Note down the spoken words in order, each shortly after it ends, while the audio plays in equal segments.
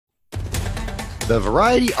The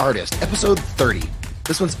Variety Artist, episode 30.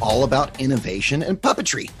 This one's all about innovation and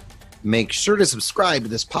puppetry. Make sure to subscribe to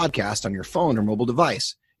this podcast on your phone or mobile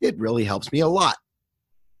device. It really helps me a lot.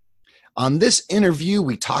 On this interview,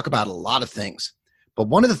 we talk about a lot of things, but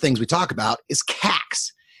one of the things we talk about is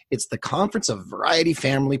CAX. It's the Conference of Variety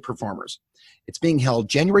Family Performers. It's being held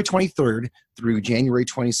January 23rd through January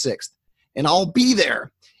 26th, and I'll be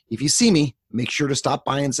there. If you see me, make sure to stop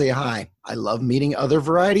by and say hi. I love meeting other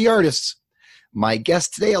variety artists. My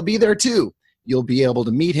guest today, I'll be there too. You'll be able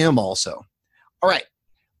to meet him also. All right,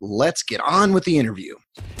 let's get on with the interview.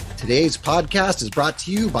 Today's podcast is brought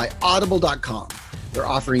to you by Audible.com. They're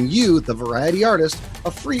offering you, the variety artist,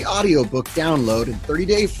 a free audiobook download and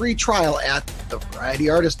 30-day free trial at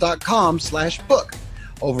thevarietyartist.com/book.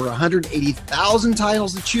 Over 180,000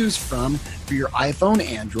 titles to choose from for your iPhone,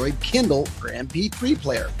 Android, Kindle, or MP3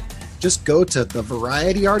 player. Just go to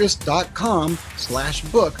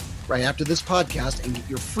thevarietyartist.com/book right after this podcast and get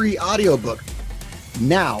your free audiobook.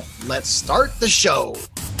 Now, let's start the show.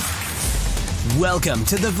 Welcome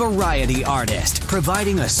to The Variety Artist,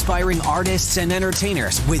 providing aspiring artists and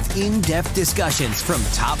entertainers with in-depth discussions from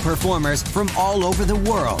top performers from all over the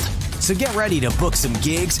world. So get ready to book some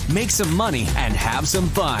gigs, make some money, and have some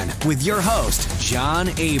fun with your host, John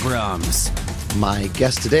Abrams. My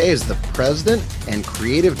guest today is the president and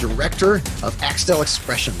creative director of Axtell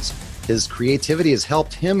Expressions. His creativity has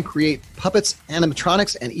helped him create puppets,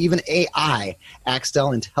 animatronics, and even AI,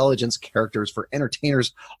 Axtell Intelligence characters for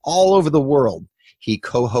entertainers all over the world. He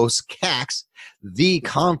co-hosts CAX, the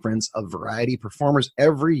Conference of Variety Performers,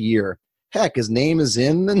 every year. Heck, his name is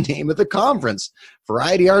in the name of the conference.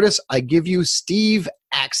 Variety artist, I give you Steve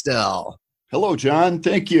Axtell. Hello, John.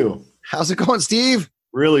 Thank you. How's it going, Steve?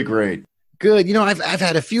 Really great. Good. You know, I've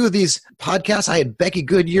had a few of these podcasts. I had Becky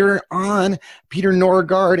Goodyear on, Peter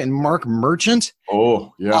Norgard, and Mark Merchant.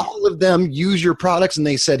 Oh, yeah. All of them use your products, and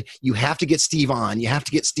they said, you have to get Steve on. You have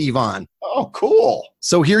to get Steve on. Oh, cool.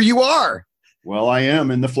 So here you are. Well, I am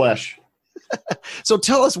in the flesh. So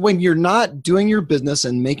tell us, when you're not doing your business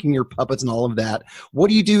and making your puppets and all of that, what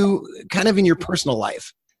do you do kind of in your personal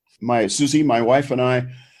life? Susie, my wife, and I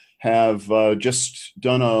have just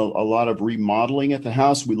done a lot of remodeling at the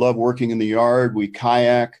house. We love working in the yard. We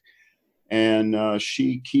kayak, and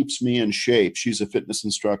she keeps me in shape. She's a fitness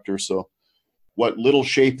instructor, so what little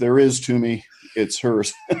shape there is to me, it's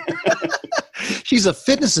hers. She's a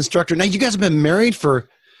fitness instructor. Now, you guys have been married for...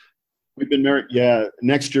 We've been married, yeah.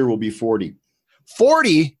 Next year will be 40.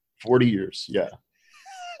 40? 40 years, yeah.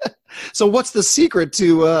 So what's the secret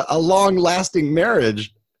to a long-lasting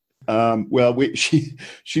marriage? Well,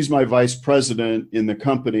 she's my vice president in the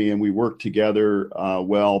company, and we work together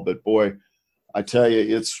well. But boy, I tell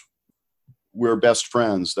you, we're best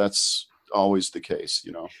friends. That's always the case,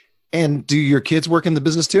 you know. And do your kids work in the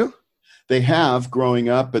business too? They have growing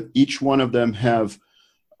up, but each one of them have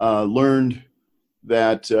learned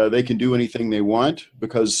that they can do anything they want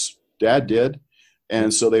because Dad did.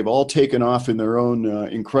 And so they've all taken off in their own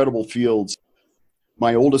incredible fields.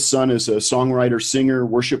 My oldest son is a songwriter, singer,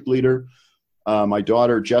 worship leader. My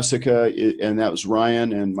daughter, Jessica, and that was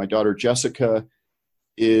Ryan, and my daughter, Jessica,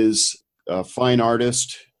 is a fine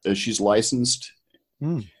artist. She's licensed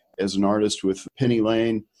as an artist with Penny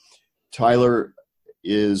Lane. Tyler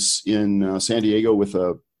is in San Diego with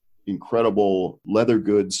a incredible leather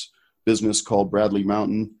goods business called Bradley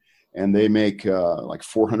Mountain, and they make like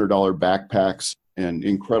 $400 backpacks and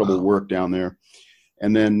incredible work down there.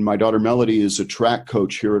 And then my daughter Melody is a track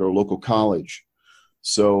coach here at our local college.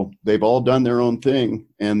 So they've all done their own thing,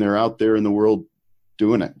 and they're out there in the world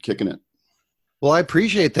doing it, kicking it. Well, I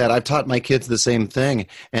appreciate that. I've taught my kids the same thing.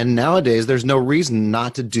 And nowadays, there's no reason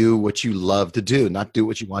not to do what you love to do, not do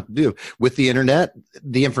what you want to do. With the internet,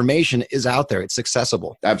 the information is out there. It's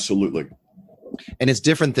accessible. Absolutely. And it's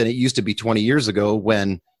different than it used to be 20 years ago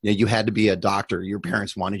when you had to be a doctor. Your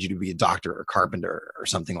parents wanted you to be a doctor or carpenter or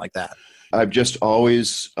something like that. I've just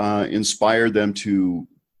always inspired them to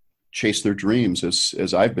chase their dreams,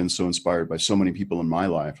 as I've been so inspired by so many people in my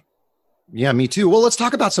life. Yeah, me too. Well, let's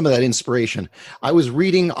talk about some of that inspiration. I was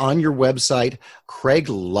reading on your website, Craig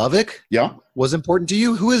Lovick was important to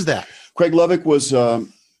you. Who is that? Craig Lovick was a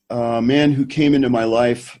man who came into my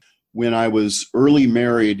life when I was early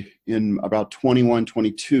married in about 21,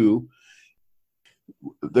 22.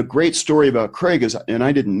 The great story about Craig is, and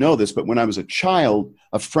I didn't know this, but when I was a child,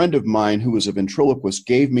 a friend of mine who was a ventriloquist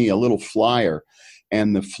gave me a little flyer,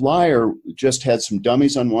 and the flyer just had some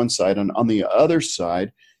dummies on one side, and on the other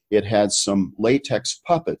side, it had some latex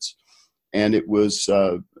puppets. And it was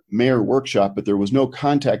Mayor Workshop, but there was no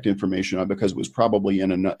contact information on it because it was probably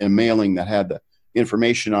in a mailing that had the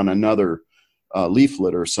information on another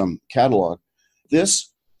leaflet or some catalog.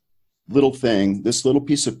 this little thing, this little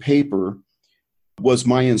piece of paper was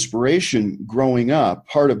my inspiration growing up,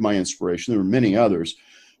 part of my inspiration. There were many others,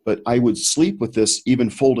 but I would sleep with this even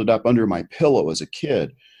folded up under my pillow as a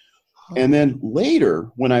kid. And then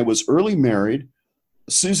later, when I was early married,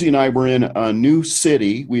 Susie and I were in a new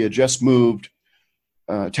city. We had just moved,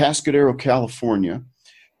 Tascadero, California.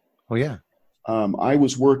 Oh, yeah. I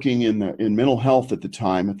was working in mental health at the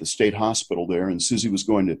time at the state hospital there, and Susie was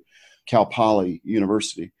going to Cal Poly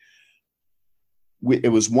University.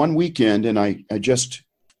 It was one weekend, and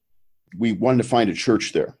we wanted to find a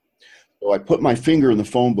church there. So I put my finger in the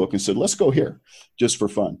phone book and said, let's go here, just for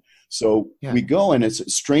fun. So we go, and it's a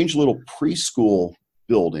strange little preschool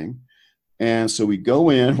building. And so we go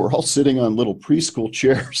in, we're all sitting on little preschool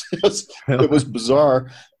chairs. It was bizarre.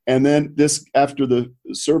 And then after the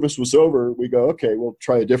service was over, we go, okay, we'll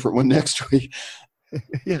try a different one next week.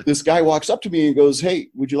 This guy walks up to me and goes, hey,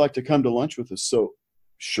 would you like to come to lunch with us? So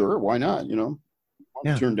sure, why not?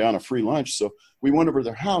 Turned down a free lunch. So we went over to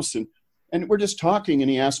their house, and we're just talking, and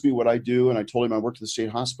he asked me what I do. And I told him I worked at the state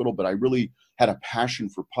hospital, but I really had a passion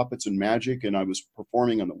for puppets and magic, and I was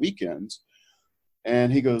performing on the weekends.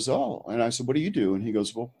 And he goes, oh, and I said, what do you do? And he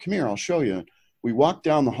goes, well, come here, I'll show you. We walk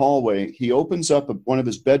down the hallway. He opens up one of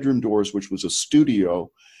his bedroom doors, which was a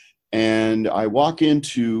studio. And I walk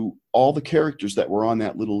into all the characters that were on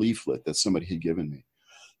that little leaflet that somebody had given me.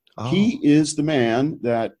 Oh. He is the man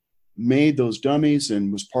that made those dummies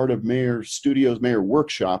and was part of Mayor Studios. Mayor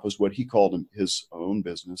Workshop was what he called his own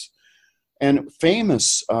business. And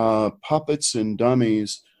famous puppets and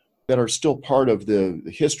dummies that are still part of the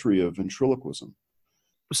history of ventriloquism.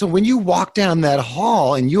 So when you walked down that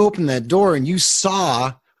hall and you opened that door and you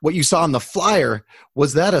saw what you saw on the flyer,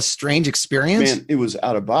 was that a strange experience? Man, it was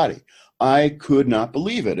out of body. I could not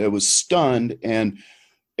believe it. I was stunned, and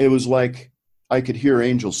it was like I could hear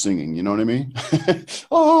angels singing. You know what I mean?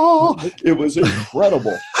 Oh, it was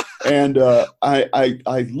incredible. And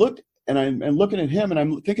I looked, and I'm looking at him, and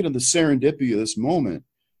I'm thinking of the serendipity of this moment.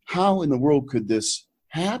 How in the world could this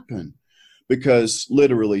happen? Because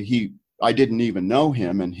literally I didn't even know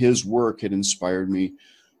him, and his work had inspired me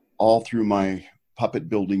all through my puppet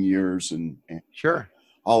building years and sure,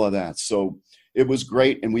 all of that. So it was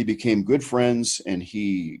great, and we became good friends, and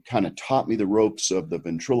he kind of taught me the ropes of the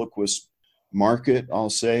ventriloquist market,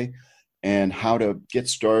 I'll say, and how to get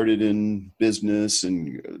started in business,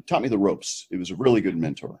 and taught me the ropes. It was a really good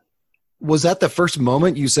mentor. Was that the first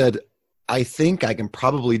moment you said, I think I can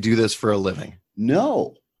probably do this for a living?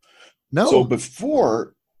 No. So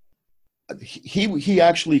before, he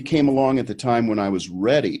actually came along at the time when I was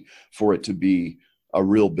ready for it to be a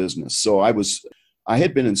real business. So I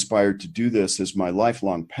had been inspired to do this as my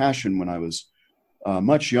lifelong passion when I was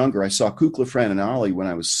much younger. I saw Kukla, Fran, and Ollie when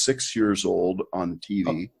I was 6 years old on TV.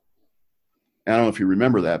 Oh. I don't know if you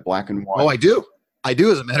remember that, black and white. Oh, I do. I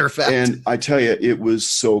do, as a matter of fact. And I tell you, it was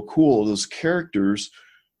so cool. Those characters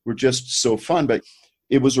were just so fun, but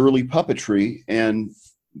it was early puppetry. And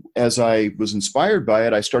as I was inspired by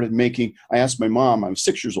it, I asked my mom, I was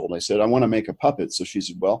 6 years old. I said, I want to make a puppet. So she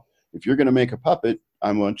said, well, if you're going to make a puppet,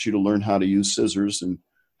 I want you to learn how to use scissors and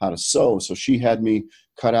how to sew. So she had me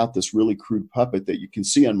cut out this really crude puppet that you can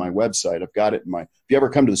see on my website. I've got it if you ever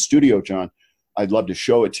come to the studio, John, I'd love to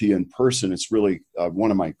show it to you in person. It's really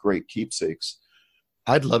one of my great keepsakes.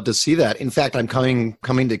 I'd love to see that. In fact, I'm coming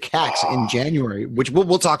to CAX in January, which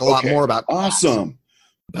we'll talk a lot more about. Awesome.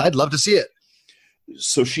 But I'd love to see it.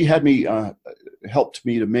 So she had me, helped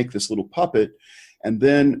me to make this little puppet. And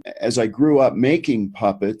then as I grew up making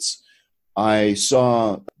puppets, I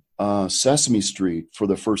saw Sesame Street for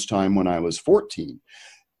the first time when I was 14.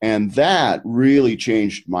 And that really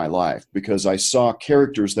changed my life because I saw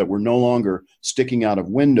characters that were no longer sticking out of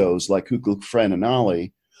windows like Kukla, Fran, and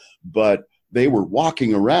Ollie, but they were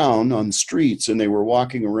walking around on the streets, and they were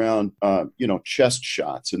walking around, chest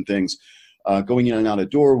shots and things, going in and out of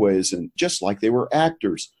doorways, and just like they were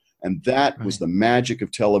actors. And that was the magic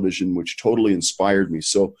of television, which totally inspired me.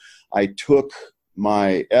 So I took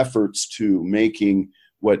my efforts to making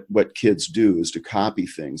what kids do, is to copy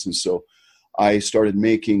things. And so I started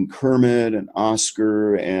making Kermit and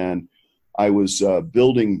Oscar, and I was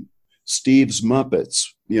building Steve's Muppets,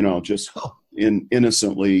 just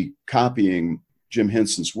innocently copying Jim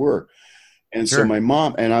Henson's work. And so my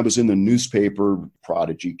mom, and I was in the newspaper,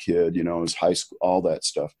 prodigy kid, it was high school, all that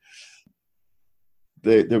stuff.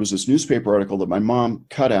 There was this newspaper article that my mom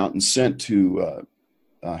cut out and sent to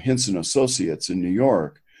Henson Associates in New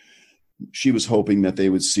York she was hoping that they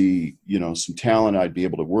would see, some talent. I'd be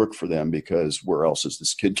able to work for them, because where else is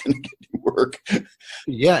this kid going to get any work?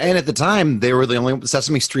 Yeah, and at the time, they were the only,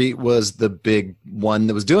 Sesame Street was the big one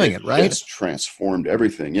that was doing it, right? It's transformed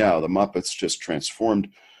everything. Yeah, the Muppets just transformed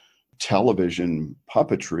television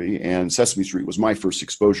puppetry, and Sesame Street was my first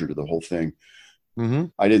exposure to the whole thing. Mm-hmm.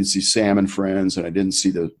 I didn't see Sam and Friends, and I didn't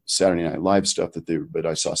see the Saturday Night Live stuff but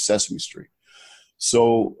I saw Sesame Street.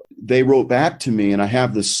 So they wrote back to me, and I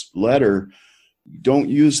have this letter. Don't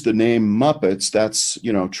use the name Muppets. That's,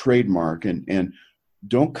 trademark, and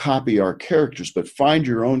don't copy our characters, but find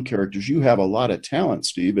your own characters. You have a lot of talent,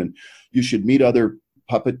 Steve, and you should meet other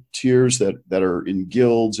puppeteers that are in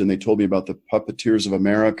guilds. And they told me about the Puppeteers of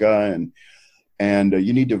America, and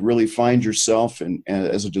you need to really find yourself. And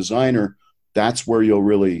as a designer, that's where you'll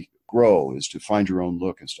really grow, is to find your own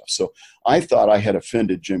look and stuff. So I thought I had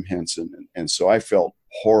offended Jim Henson, and so I felt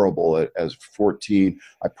horrible as 14.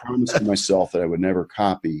 I promised myself that I would never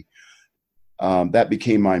copy. That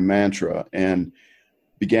became my mantra, and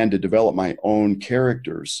began to develop my own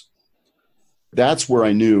characters. That's where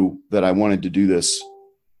I knew that I wanted to do this,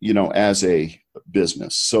 as a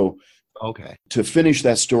business. So okay, to finish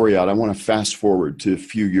that story out, I want to fast forward to a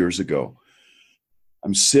few years ago.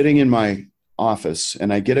 I'm sitting in my office,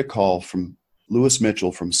 and I get a call from Louis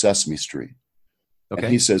Mitchell from Sesame Street. Okay.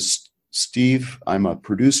 And he says, Steve, I'm a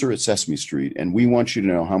producer at Sesame Street, and we want you to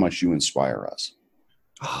know how much you inspire us.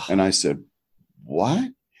 And I said,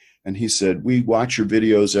 what? And he said, we watch your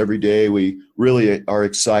videos every day. We really are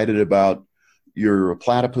excited about your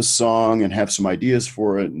platypus song and have some ideas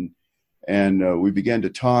for it. And we began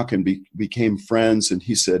to talk and became friends. And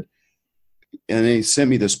he said, and he sent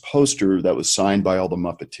me this poster that was signed by all the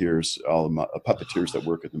Muppeteers, all the puppeteers that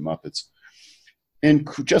work at the Muppets. And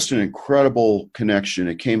just an incredible connection.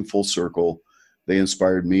 It came full circle. They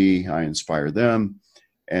inspired me. I inspired them.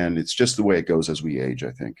 And it's just the way it goes as we age,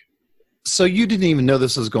 I think. So you didn't even know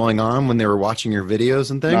this was going on when they were watching your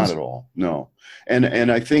videos and things? Not at all, no.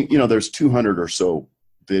 And I think, there's 200 or so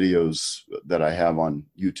videos that I have on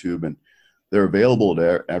YouTube, and they're available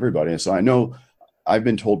to everybody. And so I know I've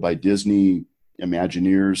been told by Disney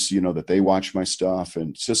Imagineers, that they watch my stuff,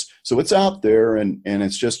 and it's just, so it's out there, and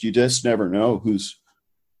it's just, you just never know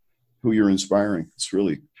who you're inspiring. It's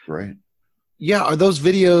really great. Yeah. Are those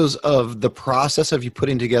videos of the process of you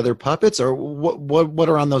putting together puppets, or what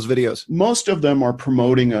are on those videos? Most of them are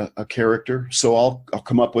promoting a character. So I'll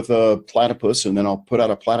come up with a platypus, and then I'll put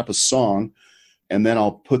out a platypus song, and then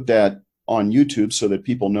I'll put that on YouTube so that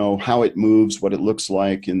people know how it moves, what it looks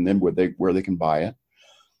like, and then where they can buy it.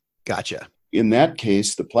 Gotcha. In that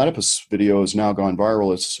case, the platypus video has now gone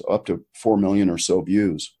viral. It's up to 4 million or so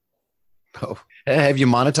views. Oh, have you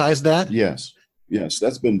monetized that? Yes.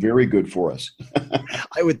 That's been very good for us.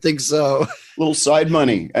 I would think so. Little side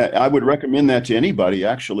money. I would recommend that to anybody,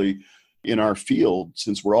 actually, in our field,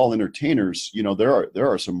 since we're all entertainers. There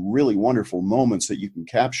are some really wonderful moments that you can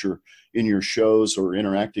capture in your shows or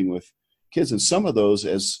interacting with kids. And some of those,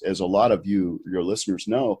 as a lot of your listeners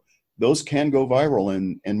know, those can go viral.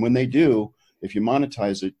 And when they do, if you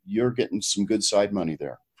monetize it, you're getting some good side money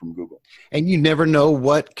there from Google. And you never know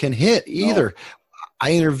what can hit either. No.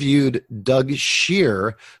 I interviewed Doug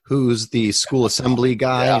Shear, who's the school assembly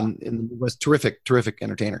guy and was terrific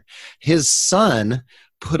entertainer. His son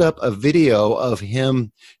put up a video of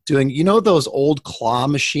him doing, those old claw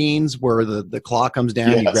machines where the claw comes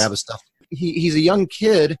down, and you grab a stuff. He's a young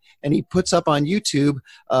kid, and he puts up on YouTube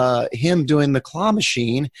him doing the claw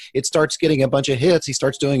machine. It starts getting a bunch of hits. He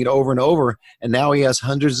starts doing it over and over, and now he has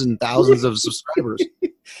hundreds and thousands of subscribers.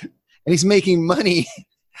 And he's making money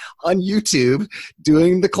on YouTube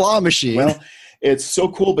doing the claw machine. Well, it's so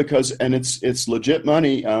cool because it's legit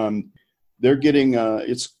money. They're getting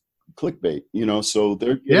it's clickbait, so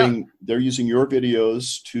they're using your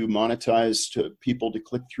videos to monetize, to people to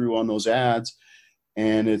click through on those ads,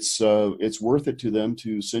 and it's worth it to them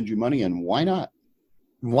to send you money. And why not?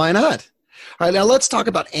 Why not? All right, now let's talk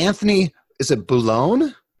about Anthony. Is it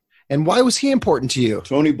Boulone? And why was he important to you?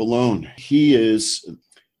 Tony Boulone. He is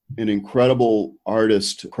an incredible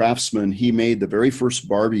artist, craftsman. He made the very first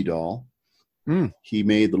Barbie doll. He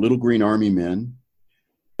made the Little Green Army Men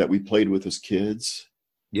that we played with as kids.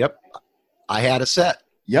 Yep. I had a set.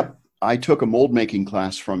 Yep. I took a mold making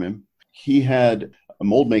class from him. He had a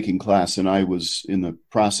mold making class, and I was in the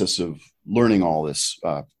process of learning all this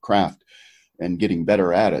craft and getting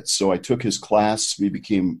better at it. So I took his class. We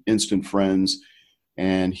became instant friends,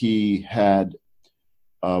 and he had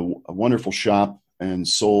a wonderful shop and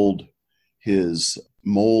sold his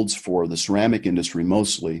molds for the ceramic industry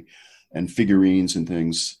mostly, and figurines and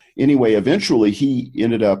things. Anyway, eventually he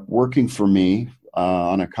ended up working for me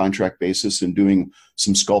on a contract basis and doing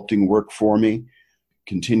some sculpting work for me,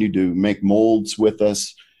 continued to make molds with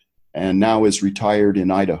us, and now is retired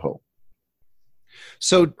in Idaho.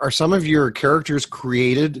 So are some of your characters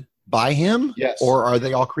created by him? Yes. Or are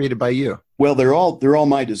they all created by you? Well, they're all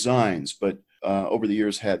my designs, but over the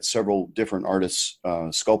years had several different artists,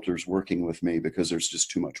 sculptors working with me because there's just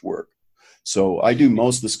too much work. So I do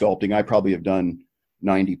most of the sculpting. I probably have done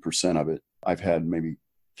 90% of it. I've had maybe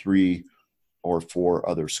 3 or 4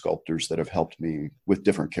 other sculptors that have helped me with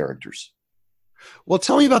different characters. Well,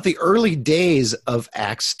 tell me about the early days of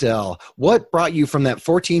Axtell. What brought you from that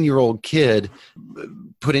 14-year-old kid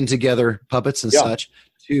putting together puppets and such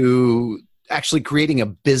to actually creating a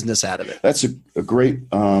business out of it? That's a great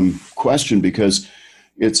question, because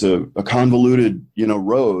it's a convoluted,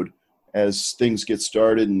 road as things get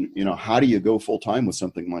started. And, how do you go full time with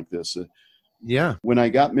something like this? When I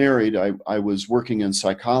got married, I was working in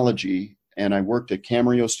psychology, and I worked at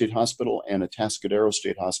Camarillo State Hospital and Atascadero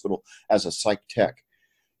State Hospital as a psych tech.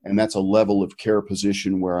 And that's a level of care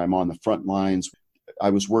position where I'm on the front lines. I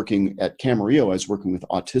was working at Camarillo. I was working with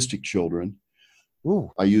autistic children. Ooh.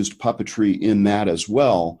 I used puppetry in that as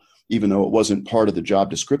well. Even though it wasn't part of the job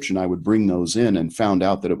description, I would bring those in and found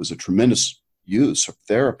out that it was a tremendous use of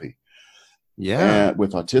therapy. Yeah.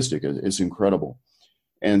 With autistic, it's incredible.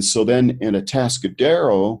 And so then in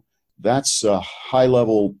Atascadero, that's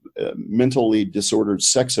high-level mentally disordered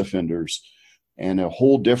sex offenders, and a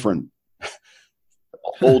whole different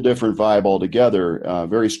vibe altogether.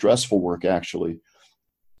 Very stressful work, actually.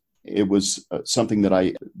 It was something that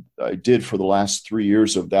I did for the last 3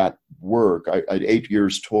 years of that work. I had 8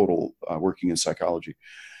 years total working in psychology.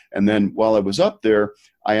 And then while I was up there,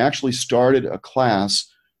 I actually started a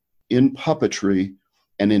class in puppetry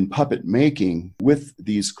and in puppet making with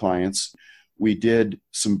these clients. We did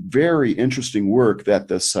some very interesting work that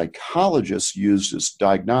the psychologists used as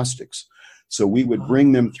diagnostics. So we would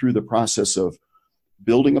bring them through the process of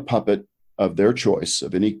building a puppet of their choice,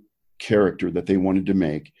 of any character that they wanted to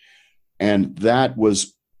make. And that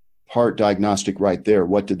was part diagnostic right there.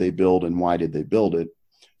 What did they build and why did they build it?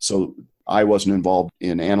 So I wasn't involved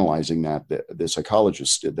in analyzing that. The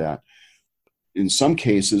psychologists did that. In some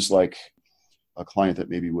cases, like a client that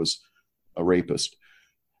maybe was a rapist,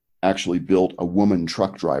 actually built a woman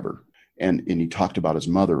truck driver. And he talked about his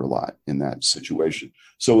mother a lot in that situation.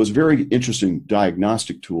 So it was very interesting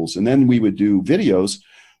diagnostic tools. And then we would do videos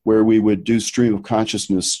where we would do stream of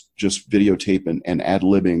consciousness, just videotape and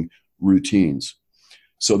ad-libbing routines.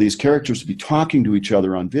 So these characters would be talking to each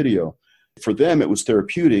other on video. For them, it was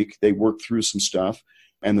therapeutic. They worked through some stuff,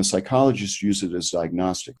 and the psychologists use it as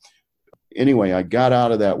diagnostic. Anyway, I got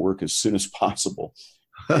out of that work as soon as possible.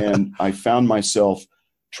 And I found myself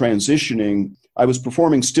transitioning. I was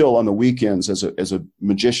performing still on the weekends as a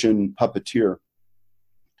magician puppeteer.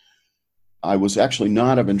 I was actually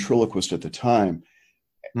not a ventriloquist at the time.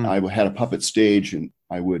 I had a puppet stage, and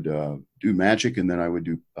I would do magic, and then I would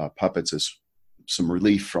do puppets as some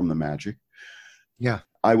relief from the magic. Yeah.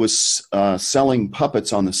 I was selling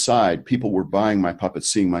puppets on the side. People were buying my puppets,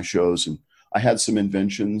 seeing my shows, and I had some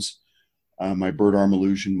inventions. My bird arm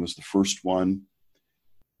illusion was the first one.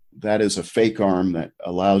 That is a fake arm that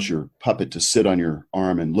allows your puppet to sit on your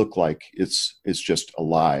arm and look like it's just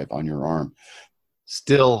alive on your arm.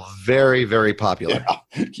 Still very, very popular.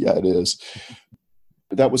 Yeah, it is.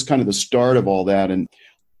 That was kind of the start of all that. And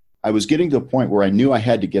I was getting to a point where I knew I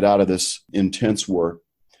had to get out of this intense work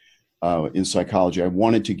in psychology. I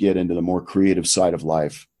wanted to get into the more creative side of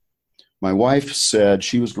life. My wife said,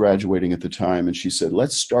 she was graduating at the time, and she said,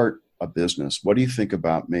 let's start a business. What do you think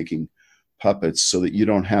about making puppets so that you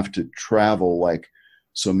don't have to travel like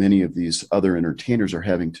so many of these other entertainers are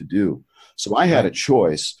having to do? So I had a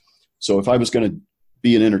choice. So if I was going to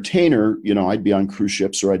be an entertainer, I'd be on cruise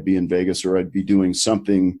ships, or I'd be in Vegas, or I'd be doing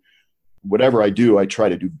something. Whatever I do, I try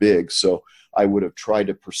to do big. So I would have tried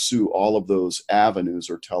to pursue all of those avenues,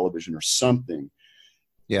 or television or something.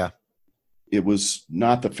 Yeah. It was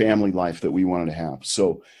not the family life that we wanted to have.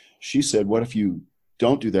 So she said, what if you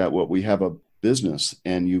don't do that? What we have a business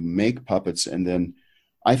and you make puppets. And then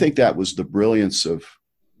I think that was the brilliance of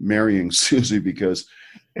marrying Susie, because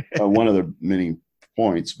one of the many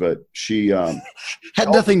points, but she had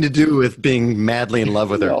nothing to do with being madly in love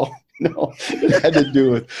with her. No, it had to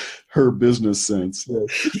do with her business sense.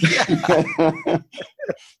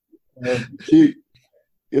 She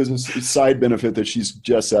is a side benefit that she's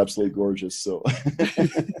just absolutely gorgeous. So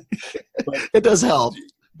it does help.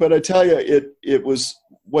 But I tell you, it was,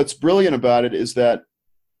 what's brilliant about it is that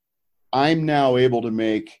I'm now able to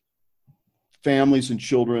make families and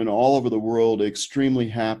children all over the world extremely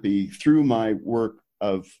happy through my work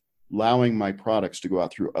of allowing my products to go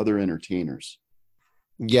out through other entertainers.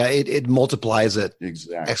 Yeah, it multiplies it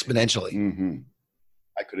Exactly. exponentially. Mm-hmm.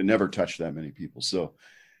 I could have never touched that many people. So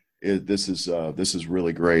this is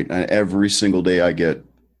really great. And every single day I get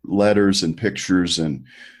letters and pictures and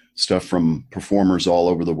stuff from performers all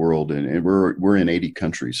over the world, and we're in 80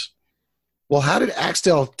 countries. Well, how did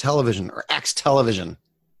Axtell Television or Ax Television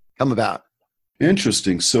come about?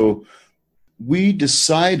 Interesting. So we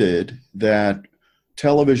decided that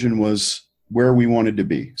television was where we wanted to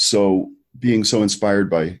be. So being so inspired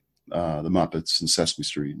by the Muppets and Sesame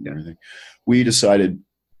Street and everything, we decided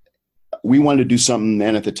we wanted to do something.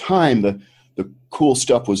 And at the time, the cool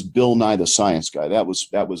stuff was Bill Nye the Science Guy. That was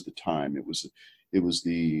the time. It was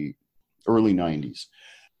the early 90s.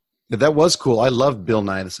 That was cool. I loved Bill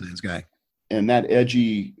Nye the Science Guy. And that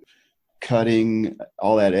edgy cutting,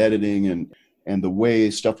 all that editing, and the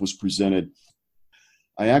way stuff was presented.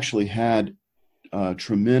 I actually had a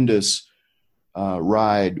tremendous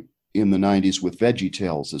ride in the 90s with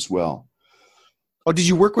VeggieTales as well. Oh, did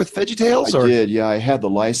you work with VeggieTales? I did, yeah. I had the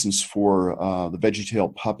license for the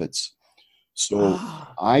VeggieTale puppets. So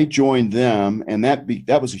I joined them, and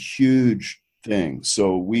that was a huge thing.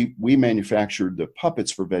 So we manufactured the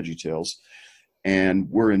puppets for VeggieTales, and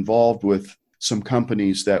we're involved with some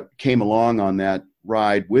companies that came along on that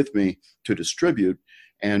ride with me to distribute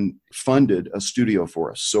and funded a studio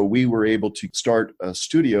for us. So we were able to start a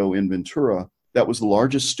studio in Ventura that was the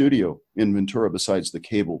largest studio in Ventura besides the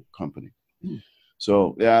cable company.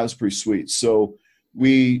 So yeah, it was pretty sweet. So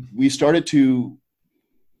we started to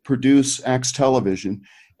produce Ax Television,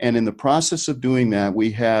 and in the process of doing that,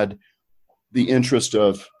 we had the interest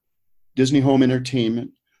of Disney Home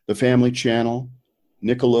Entertainment, the Family Channel,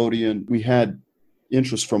 Nickelodeon. We had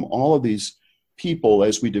interest from all of these people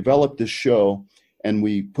as we developed this show, and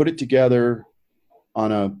we put it together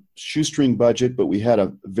on a shoestring budget, but we had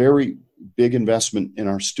a very big investment in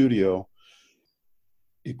our studio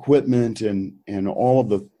equipment and all of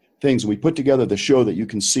the things. We put together the show that you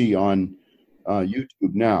can see on YouTube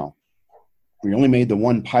now. We only made the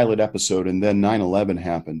one pilot episode, and then 9/11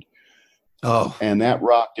 happened. Oh, and that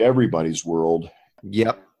rocked everybody's world.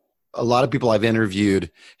 Yep. A lot of people I've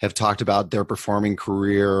interviewed have talked about their performing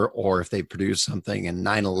career or if they produce something, and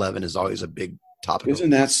 9/11 is always a big topic.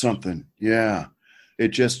 Isn't that something? Yeah.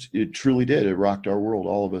 It truly did. It rocked our world,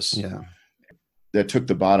 all of us. Yeah. That took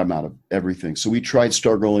the bottom out of everything. So we tried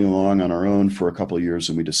struggling along on our own for a couple of years,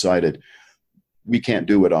 and we decided we can't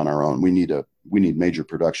do it on our own. We need major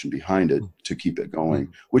production behind it to keep it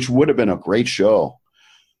going, which would have been a great show.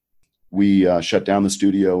 We shut down the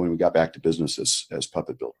studio and we got back to business as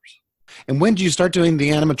puppet builders. And when did you start doing the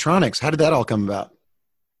animatronics? How did that all come about?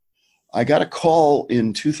 I got a call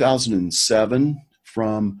in 2007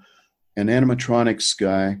 from an animatronics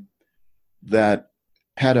guy that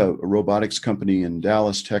had a robotics company in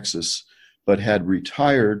Dallas, Texas, but had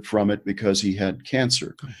retired from it because he had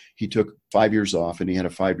cancer. He took 5 years off, and he had a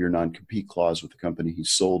 5-year non-compete clause with the company he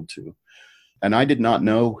sold to. And I did not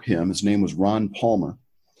know him. His name was Ron Palmer.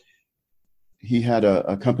 He had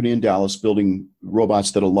a company in Dallas building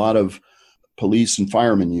robots that a lot of police and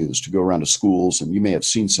firemen use to go around to schools. And you may have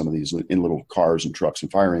seen some of these in little cars and trucks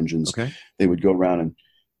and fire engines. Okay. They would go around, and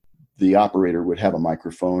the operator would have a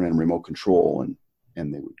microphone and remote control, and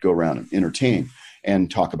they would go around and entertain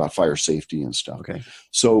and talk about fire safety and stuff. Okay.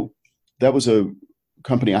 So that was a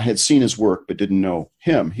company. I had seen his work but didn't know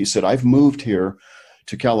him. He said, I've moved here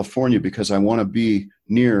to California because I want to be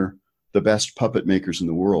near the best puppet makers in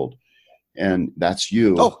the world. And that's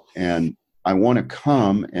you. Oh. And I want to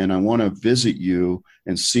come and I want to visit you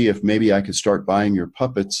and see if maybe I could start buying your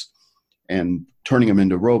puppets and turning them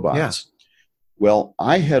into robots. Yeah. Well,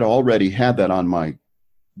 I had already had that on my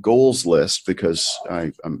goals list because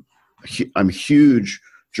I'm a huge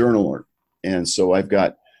journaler. And so I've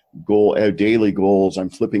got daily goals. I'm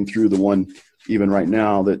flipping through the one even right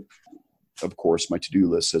now that, of course, my to-do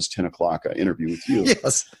list says 10 o'clock, I interview with you.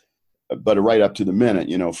 Yes. But right up to the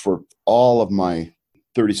minute, for all of my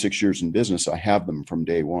 36 years in business, I have them from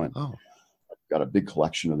day one. Oh. I've got a big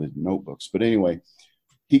collection of the notebooks. But anyway,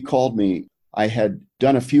 he called me. I had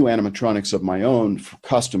done a few animatronics of my own,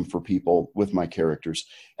 custom for people with my characters.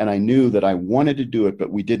 And I knew that I wanted to do it,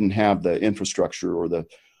 but we didn't have the infrastructure or the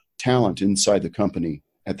talent inside the company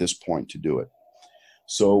at this point to do it.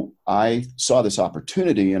 So I saw this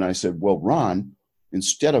opportunity and I said, well, Ron,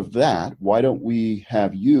 instead of that, why don't we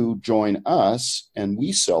have you join us and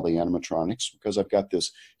we sell the animatronics, because I've got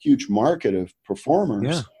this huge market of performers.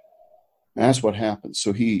 Yeah. And that's what happened.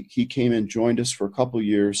 So he came in, joined us for a couple of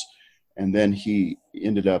years. And then he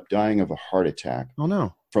ended up dying of a heart attack. Oh,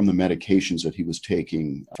 no. From the medications that he was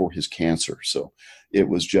taking for his cancer. So it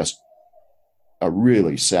was just a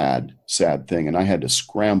really sad thing. And I had to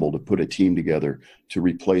scramble to put a team together to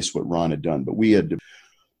replace what Ron had done. But we had to,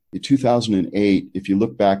 in 2008, if you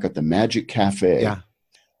look back at the Magic Cafe,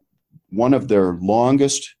 one of their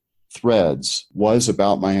longest threads was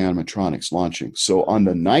about my animatronics launching. So on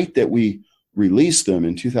the night that we released them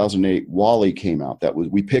in 2008, Wall-E came out.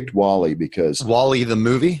 We picked Wall-E because Wall-E the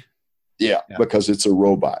movie? Yeah, because it's a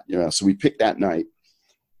robot. So we picked that night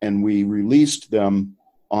and we released them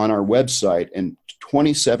on our website, and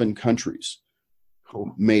 27 countries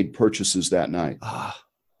made purchases that night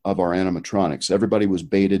of our animatronics. Everybody was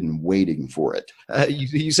baited and waiting for it.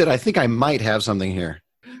 You said, I think I might have something here.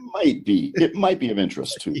 It might be of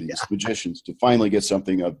interest to these magicians to finally get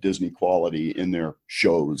something of Disney quality in their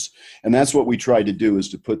shows. And that's what we tried to do, is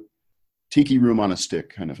to put Tiki Room on a stick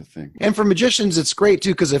kind of a thing. And for magicians, it's great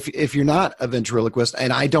too, because if you're not a ventriloquist,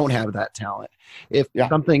 and I don't have that talent, if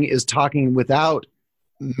something is talking without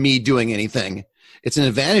me doing anything, it's an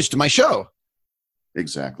advantage to my show.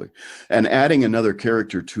 Exactly. And adding another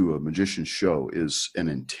character to a magician's show is an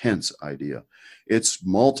intense idea. It's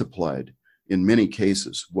multiplied in many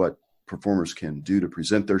cases what performers can do to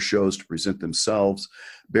present their shows, to present themselves.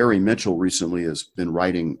 Barry Mitchell recently has been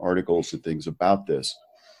writing articles and things about this,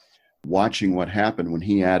 watching what happened when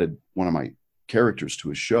he added one of my characters to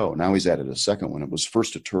his show. Now he's added a second one. It was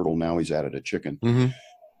first a turtle, now he's added a chicken. Mm-hmm.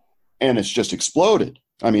 And it's just exploded.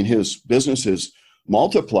 I mean, his business has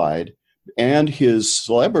multiplied and his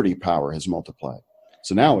celebrity power has multiplied.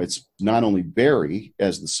 So now it's not only Barry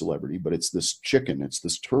as the celebrity, but it's this chicken, it's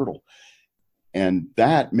this turtle. And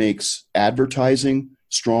that makes advertising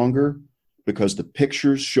stronger because the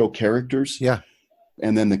pictures show characters. Yeah.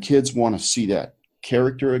 And then the kids want to see that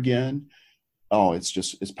character again. Oh, it's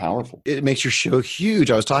powerful. It makes your show huge.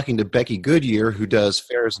 I was talking to Becky Goodyear, who does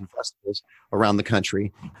fairs and festivals around the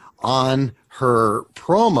country. On her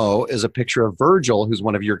promo is a picture of Virgil, who's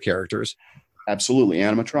one of your characters. Absolutely,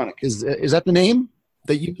 animatronic. Is that the name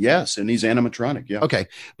that you? Yes, and he's animatronic. Yeah. Okay,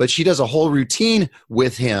 but she does a whole routine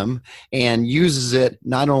with him and uses it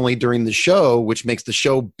not only during the show, which makes the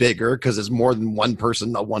show bigger because it's more than one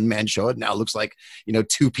person, a one-man show. It now looks like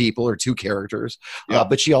two people or two characters. Yeah.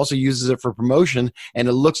 But she also uses it for promotion, and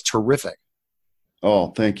it looks terrific.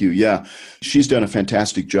 Oh, thank you. Yeah, she's done a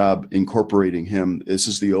fantastic job incorporating him. This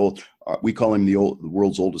is we call him the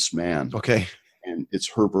world's oldest man. Okay. And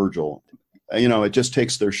it's her Virgil. It just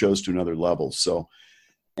takes their shows to another level. So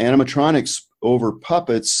animatronics over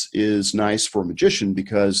puppets is nice for a magician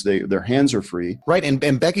because their hands are free. Right,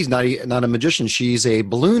 and Becky's not a magician. She's a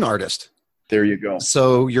balloon artist. There you go.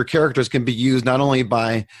 So your characters can be used not only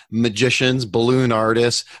by magicians, balloon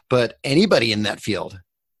artists, but anybody in that field.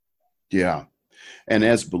 Yeah. And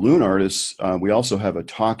as balloon artists, we also have a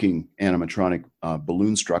talking animatronic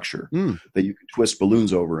balloon structure that you can twist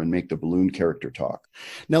balloons over and make the balloon character talk.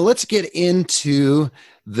 Now let's get into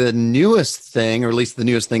the newest thing, or at least the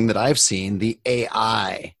newest thing that I've seen, the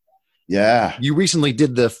AI. Yeah. You recently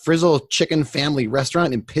did the Frizzle Chicken Family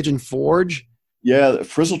Restaurant in Pigeon Forge. Yeah, the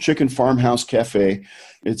Frizzle Chicken Farmhouse Cafe.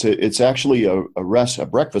 It's actually a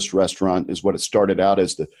breakfast restaurant is what it started out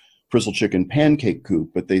as, the Frizzle Chicken Pancake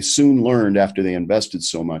Coop, but they soon learned after they invested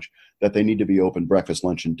so much that they need to be open breakfast,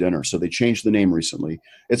 lunch, and dinner. So they changed the name recently.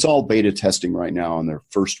 It's all beta testing right now on their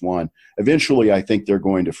first one. Eventually, I think they're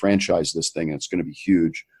going to franchise this thing, and it's going to be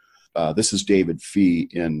huge. This is David Fee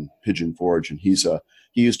in Pigeon Forge, and he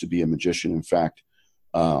used to be a magician, in fact,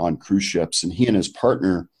 on cruise ships. And he and his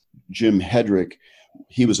partner, Jim Hedrick,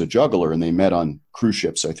 he was a juggler, and they met on cruise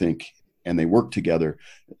ships, I think, and they worked together.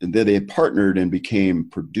 And then they partnered and became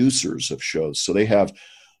producers of shows. So they have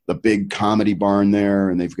the big comedy barn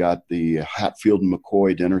there, and they've got the Hatfield and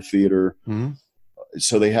McCoy Dinner Theater. Mm-hmm.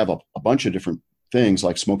 So they have a bunch of different things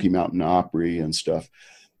like Smoky Mountain Opry and stuff.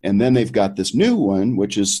 And then they've got this new one,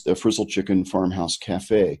 which is the Frizzle Chicken Farmhouse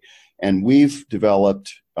Cafe. And we've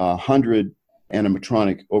developed over 100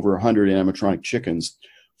 animatronic chickens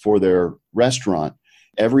for their restaurant.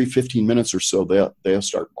 Every 15 minutes or so, they'll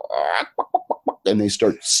start, and they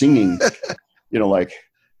start singing, like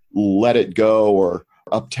Let It Go or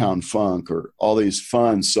Uptown Funk or all these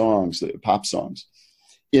fun songs, pop songs,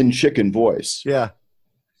 in chicken voice. Yeah.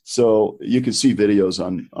 So you can see videos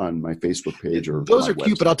on my Facebook page. Those are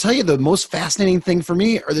cute, but I'll tell you the most fascinating thing for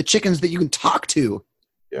me are the chickens that you can talk to.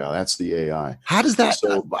 Yeah, that's the AI. How does that,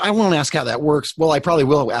 I won't ask how that works. Well, I probably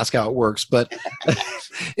will ask how it works, but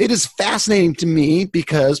it is fascinating to me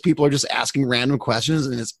because people are just asking random questions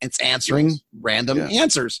and it's answering random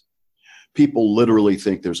answers. People literally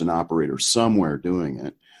think there's an operator somewhere doing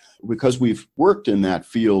it. because we've worked in that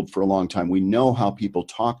field for a long time, we know how people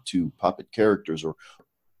talk to puppet characters or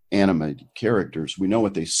animated characters. We know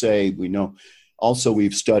what they say. We know. Also,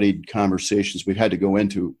 we've studied conversations. We've had to go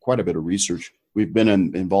into quite a bit of research. We've been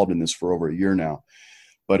involved in this for over a year now,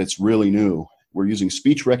 but it's really new. We're using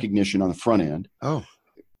speech recognition on the front end. Oh.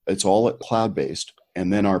 It's all cloud-based.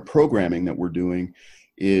 And then our programming that we're doing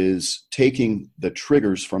is taking the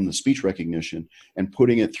triggers from the speech recognition and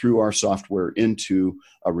putting it through our software into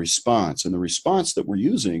a response. And the response that we're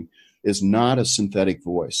using is not a synthetic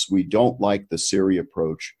voice. We don't like the Siri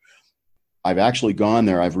approach. I've actually gone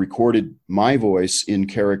there. I've recorded my voice in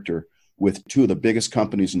character with two of the biggest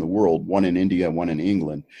companies in the world, one in India, one in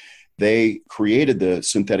England. They created the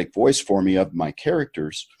synthetic voice for me of my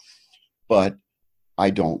characters, but I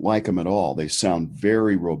don't like them at all. They sound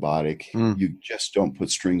very robotic. You just don't put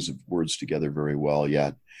strings of words together very well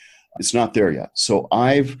yet. It's not there yet. So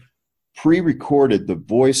I've pre-recorded the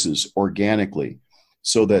voices organically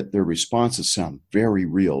so that their responses sound very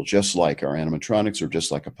real, just like our animatronics or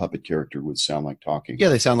just like a puppet character would sound like talking. Yeah,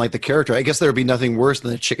 they sound like the character. I guess there would be nothing worse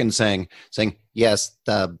than a chicken saying, yes,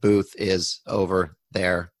 the booth is over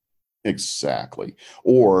there. Exactly.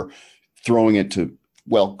 Or throwing it to,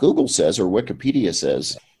 well, Google says or Wikipedia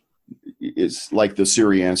says, it's like the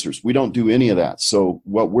Siri answers. We don't do any of that. So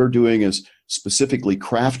what we're doing is specifically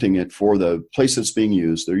crafting it for the place that's being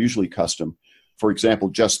used. They're usually custom. For example,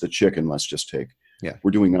 just the chicken, let's just take. Yeah.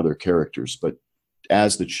 We're doing other characters, but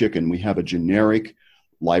as the chicken, we have a generic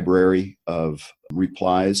library of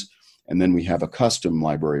replies, and then we have a custom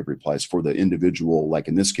library of replies for the individual, like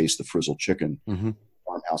in this case, the Frizzle Chicken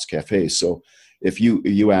Farmhouse Cafe. So if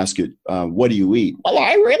you ask it, what do you eat? Well,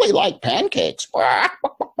 I really like pancakes.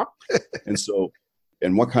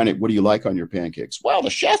 And what do you like on your pancakes? Well,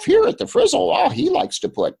 the chef here at the Frizzle, he likes to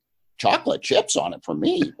put chocolate chips on it for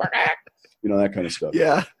me. That kind of stuff.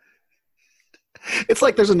 Yeah. It's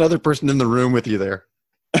like there's another person in the room with you there.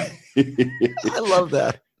 I love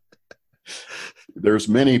that. There's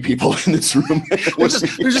many people in this room. there's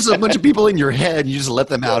just a bunch of people in your head. You just let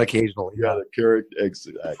them out occasionally. Yeah,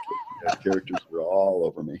 exactly. Yeah, characters are all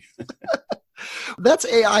over me. That's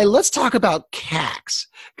AI. Let's talk about CAX,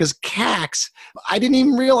 because CAX, I didn't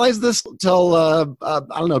even realize this until,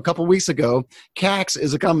 a couple weeks ago. CAX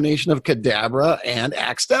is a combination of KidAbra and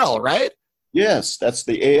Axtell, right? Yes, that's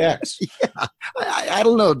the AX. Yeah. I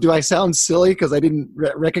don't know. Do I sound silly because I didn't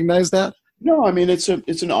recognize that? No, I mean, it's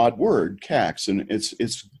an odd word, CAX, and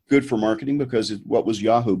it's good for marketing because what was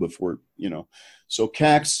Yahoo before, So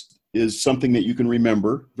CAX is something that you can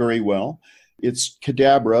remember very well. It's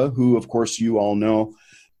KidAbra, who, of course, you all know,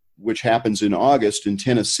 which happens in August in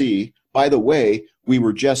Tennessee. By the way, we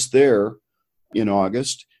were just there in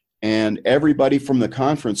August, and everybody from the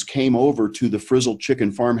conference came over to the Frizzle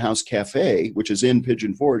Chicken Farmhouse Cafe, which is in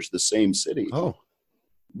Pigeon Forge, the same city. Oh.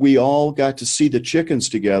 We all got to see the chickens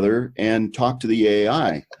together and talk to the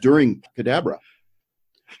AI during KidAbra.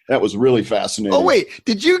 That was really fascinating. Oh, wait.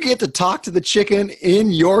 Did you get to talk to the chicken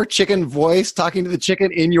in your chicken voice, talking to the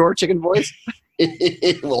chicken in your chicken voice?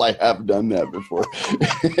 Well, I have done that before.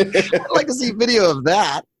 I'd like to see video of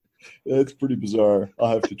that. That's pretty bizarre.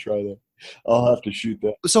 I'll have to try that. I'll have to shoot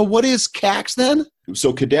that. So what is CAX then?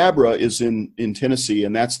 So KidAbra is in Tennessee,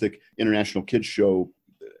 and that's the International Kids Show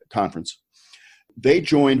Conference. They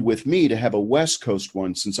joined with me to have a West Coast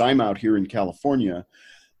one since I'm out here in California.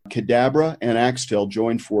 KidAbra and Axtell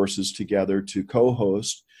joined forces together to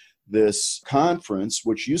co-host this conference,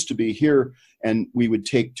 which used to be here, and we would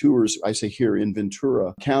take tours, I say here in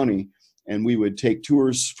Ventura County, and we would take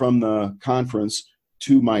tours from the conference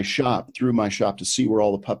to my shop, through my shop, to see where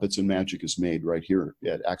all the puppets and magic is made right here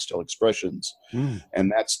at Axtell Expressions.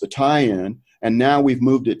 And that's the tie-in. And now we've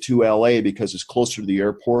moved it to LA because it's closer to the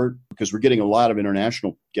airport, because we're getting a lot of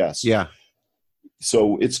international guests. Yeah.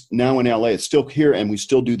 So it's now in LA. It's still here, and we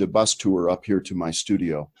still do the bus tour up here to my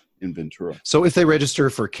studio in Ventura. So if they register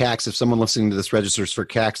for CAX, if someone listening to this registers for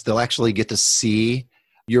CAX, they'll actually get to see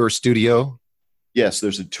your studio? Yes,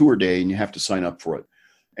 there's a tour day, and you have to sign up for it.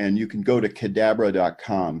 And you can go to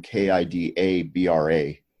KidAbra.com,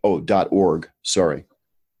 KIDABRA, .org,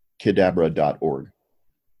 KidAbra.org.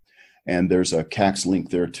 And there's a CAX link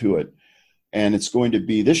there to it. And it's going to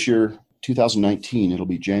be this year, 2019, it'll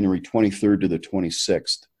be January 23rd to the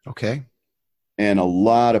 26th. Okay. And a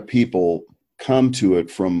lot of people come to it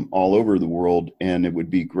from all over the world, and it would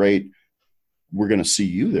be great. We're going to see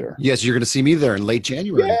you there. Yes, you're going to see me there in late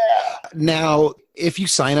January. Yeah. Now, if you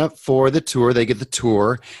sign up for the tour, they get the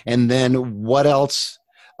tour. And then what else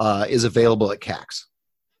is available at CAX?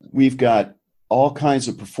 We've got all kinds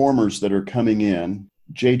of performers that are coming in.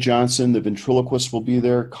 Jay Johnson, the ventriloquist, will be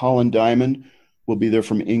there. Colin Diamond, will be there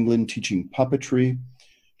from England teaching puppetry.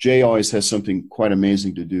 Jay always has something quite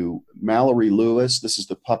amazing to do. Mallory Lewis, this is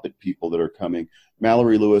the puppet people that are coming.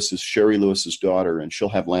 Mallory Lewis is Sherry Lewis's daughter, and she'll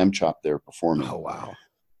have Lamb Chop there performing. Oh, wow.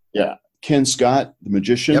 Yeah. Ken Scott, the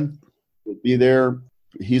magician, will be there.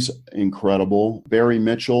 He's incredible. Barry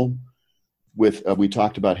Mitchell, we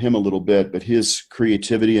talked about him a little bit, but his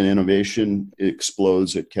creativity and innovation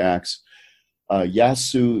explodes at CAX.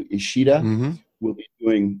 Yasu Ishida will be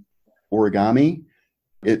doing origami.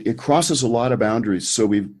 It crosses a lot of boundaries. So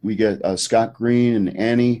we get Scott Green and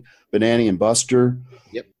Annie, Banani and Buster.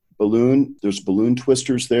 Yep. Balloon. There's balloon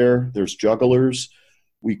twisters there. There's jugglers.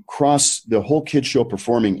 We cross the whole kid show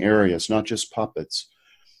performing area. It's not just puppets.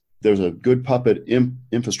 There's a good puppet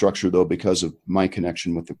infrastructure, though, because of my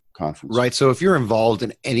connection with the conference. Right. So if you're involved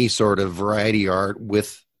in any sort of variety art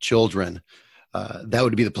with children, that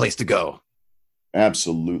would be the place to go.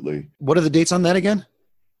 Absolutely. What are the dates on that again?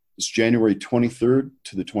 It's January 23rd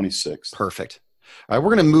to the 26th. Perfect. All right,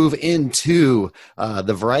 we're going to move into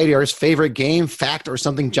the variety artist's favorite game, fact, or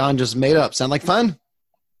something John just made up. Sound like fun?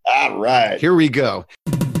 All right. Here we go.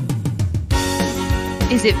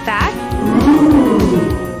 Is it fact?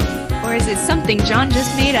 Or is it something John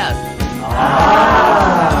just made up?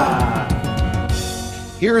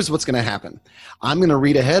 Here's what's going to happen. I'm going to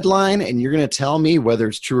read a headline, and you're going to tell me whether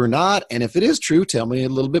it's true or not. And if it is true, tell me a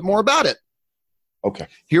little bit more about it. Okay.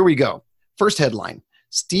 Here we go. First headline.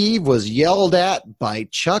 Steve was yelled at by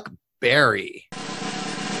Chuck Berry.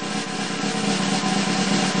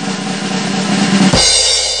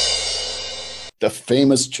 The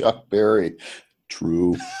famous Chuck Berry.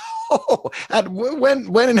 True. Oh,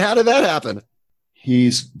 when and how did that happen?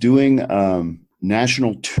 He's doing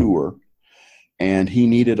national tour, and he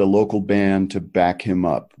needed a local band to back him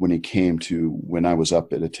up when I was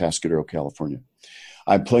up at Atascadero, California.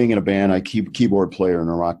 I'm playing in a band. I'm keyboard player in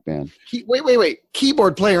a rock band. Wait.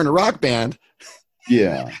 Keyboard player in a rock band?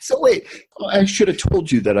 Yeah. So wait. I should have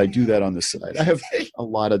told you that I do that on the side. I have a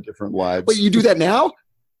lot of different lives. Wait, you do that now?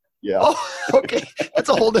 Yeah. Oh, okay. That's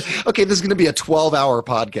a whole okay, this is going to be a 12-hour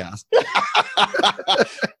podcast.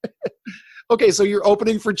 Okay, so you're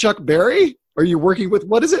opening for Chuck Berry? Are you working with,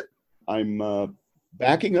 what is it? I'm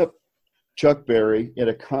backing up Chuck Berry at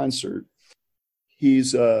a concert.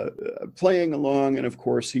 He's playing along, and of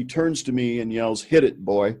course, he turns to me and yells, "Hit it,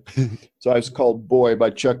 boy." So I was called Boy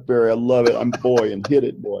by Chuck Berry. I love it. I'm Boy and hit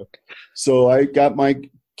it, boy. So I got my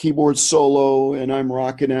keyboard solo, and I'm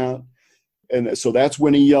rocking out. And so that's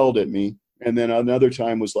when he yelled at me. And then another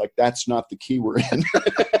time was like, "That's not the key we're in."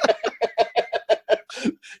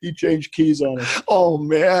 He changed keys on us. Oh,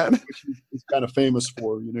 man. Which he's kind of famous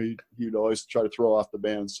for. He'd always try to throw off the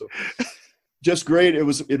band. So just great. It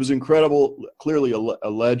was incredible. Clearly a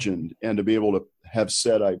legend. And to be able to have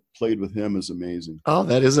said I played with him is amazing. Oh,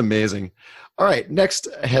 that is amazing. All right, next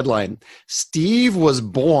headline. Steve was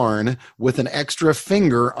born with an extra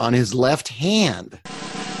finger on his left hand.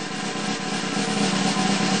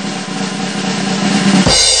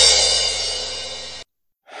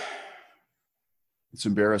 It's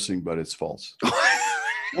embarrassing, but it's false.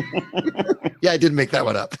 Yeah, I did make that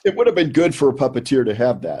one up. It would have been good for a puppeteer to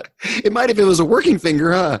have that. It might if it was a working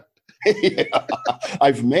finger, huh? Yeah.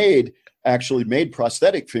 I've actually made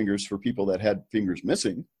prosthetic fingers for people that had fingers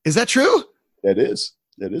missing. Is that true? That is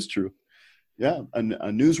true. Yeah,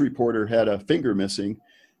 a news reporter had a finger missing,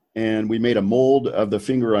 and we made a mold of the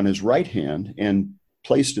finger on his right hand and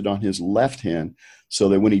placed it on his left hand so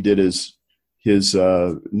that when he did his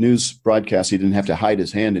news broadcast, he didn't have to hide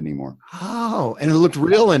his hand anymore. Oh, and it looked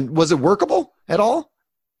real. And was it workable at all?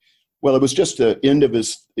 Well, it was just the end of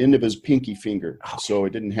his pinky finger, so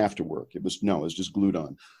it didn't have to work. It was just glued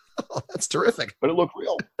on. Oh, that's terrific. But it looked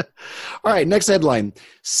real. All right, next headline.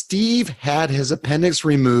 Steve had his appendix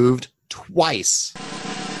removed twice.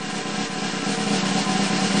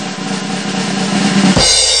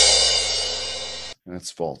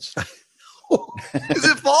 That's false. Is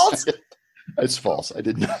it false? It's false.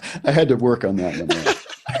 I had to work on that one.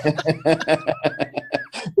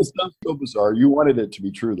 It sounds so bizarre. You wanted it to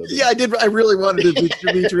be true, though. Yeah, I did. I really wanted it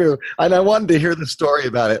to be true. And I wanted to hear the story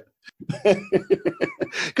about it.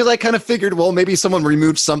 Because I kind of figured, well, maybe someone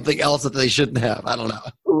removed something else that they shouldn't have. I don't know.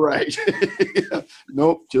 Right.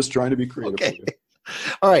 Nope. Just trying to be creative. Okay.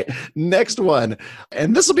 All right. Next one.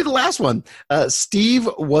 And this will be the last one. Steve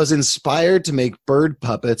was inspired to make bird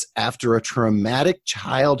puppets after a traumatic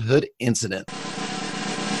childhood incident.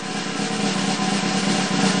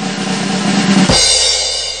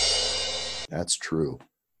 That's true.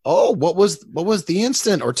 Oh, what was the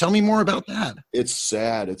incident? Or tell me more about that. It's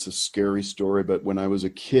sad. It's a scary story. But when I was a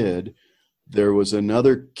kid, there was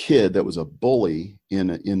another kid that was a bully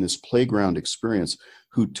in this playground experience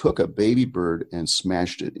who took a baby bird and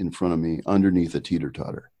smashed it in front of me underneath a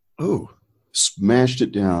teeter-totter. Ooh. Smashed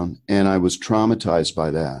it down, and I was traumatized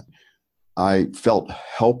by that. I felt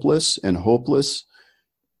helpless and hopeless,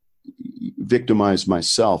 victimized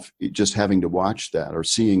myself just having to watch that or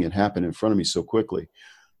seeing it happen in front of me so quickly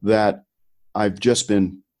that I've just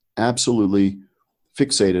been absolutely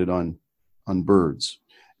fixated on birds.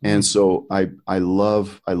 And so I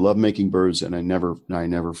love making birds, and I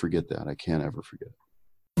never forget that. I can't ever forget it.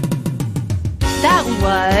 That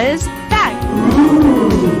was fact.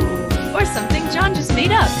 Or something John just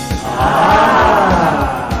made up.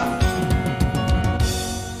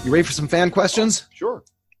 You ready for some fan questions? Sure.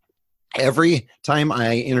 Every time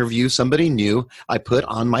I interview somebody new, I put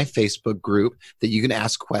on my Facebook group that you can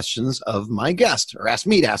ask questions of my guest, or ask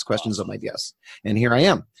me to ask questions of my guests. And here I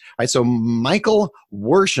am. All right, so Michael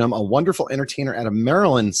Worsham, a wonderful entertainer out of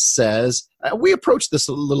Maryland, says, we approached this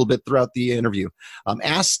a little bit throughout the interview.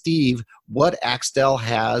 Ask Steve what Axtell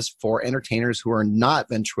has for entertainers who are not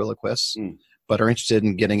ventriloquists, but are interested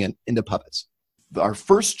in getting into puppets. Our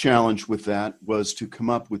first challenge with that was to come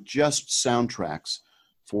up with just soundtracks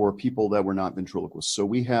for people that were not ventriloquists. So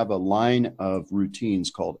we have a line of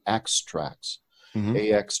routines called Axtrax,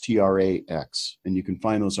 AXTRAX, and you can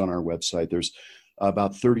find those on our website. There's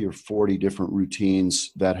about 30 or 40 different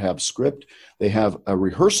routines that have script. They have a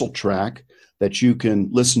rehearsal track that you can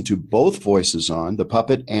listen to both voices on, the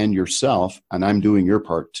puppet and yourself, and I'm doing your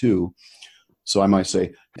part too. So I might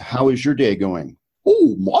say, how is your day going?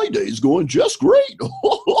 Oh, my day's going just great.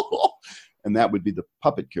 And that would be the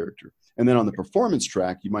puppet character. And then on the performance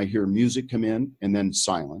track, you might hear music come in and then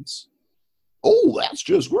silence. Oh, that's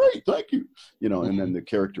just great. Thank you. And then the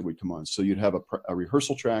character would come on. So you'd have a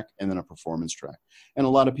rehearsal track and then a performance track. And a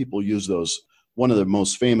lot of people use those. One of the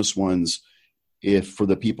most famous ones, for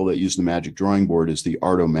the people that use the magic drawing board, is the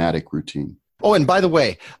Art-O-Matic routine. Oh, and by the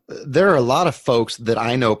way, there are a lot of folks that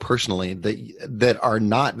I know personally that are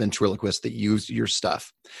not ventriloquists that use your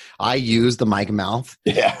stuff. I use the mic mouth.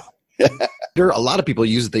 Yeah. There are a lot of people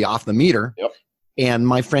use the off the meter. Yep. And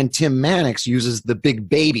my friend Tim Mannix uses the big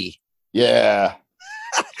baby. Yeah.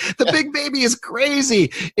 The big baby is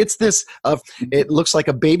crazy. It's this, it looks like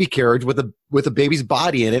a baby carriage with a baby's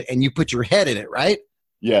body in it, and you put your head in it, right?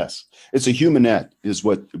 Yes. It's a humanette is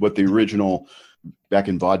what the original, back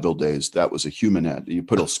in vaudeville days, that was a humanette. You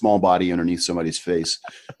put a small body underneath somebody's face.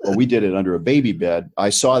 Well, we did it under a baby bed. I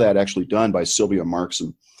saw that actually done by Sylvia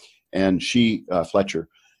Markson, and she, Fletcher,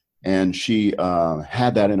 and she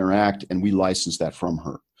had that interact, and we licensed that from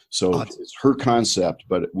her. So it's her concept,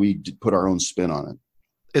 but we put our own spin on it.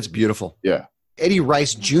 It's beautiful. Yeah. Eddie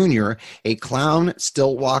Rice Jr., a clown,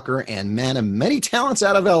 stilt walker, and man of many talents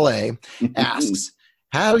out of L.A., asks,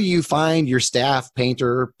 how do you find your staff,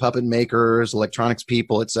 painter, puppet makers, electronics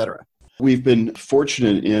people, etc.? We've been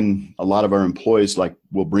fortunate in a lot of our employees, like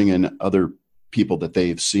we'll bring in other people that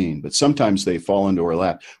they've seen, but sometimes they fall into our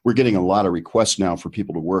lap. We're getting a lot of requests now for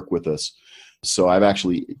people to work with us. So I've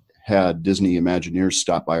actually had Disney Imagineers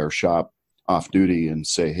stop by our shop off duty and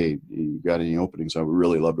say, hey, you got any openings? I would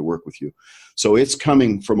really love to work with you. So it's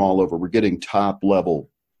coming from all over. We're getting top level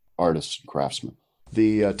artists and craftsmen.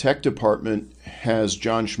 The tech department has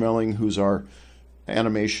John Schmeling, who's our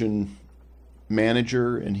animation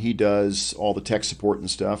manager, and he does all the tech support and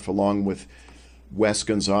stuff, along with Wes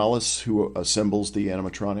Gonzalez, who assembles the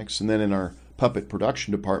animatronics. And then in our puppet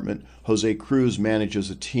production department, Jose Cruz manages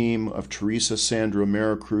a team of Teresa, Sandra,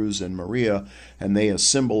 Mara Cruz, and Maria, and they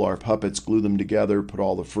assemble our puppets, glue them together, put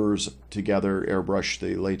all the furs together, airbrush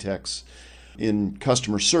the latex. In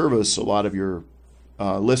customer service, a lot of your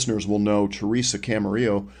listeners will know Teresa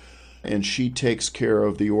Camarillo, and she takes care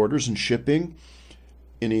of the orders and shipping,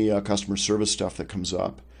 any customer service stuff that comes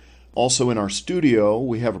up. Also in our studio,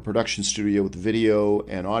 we have a production studio with video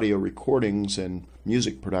and audio recordings and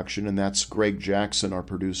music production, and that's Greg Jackson, our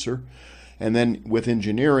producer. And then with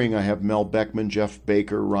engineering, I have Mel Beckman, Jeff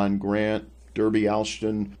Baker, Ron Grant, Derby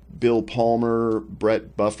Alston, Bill Palmer,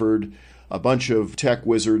 Brett Bufford, a bunch of tech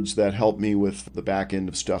wizards that help me with the back end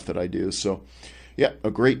of stuff that I do. So, yeah,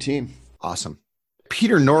 a great team. Awesome.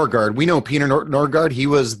 Peter Norgard. We know Peter Norgard. He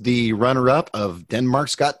was the runner-up of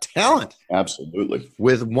Denmark's Got Talent. Absolutely.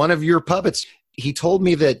 With one of your puppets. He told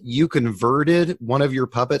me that you converted one of your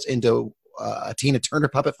puppets into a Tina Turner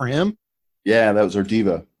puppet for him. Yeah, that was our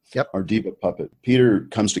diva. Yep. Our diva puppet. Peter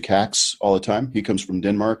comes to CAX all the time. He comes from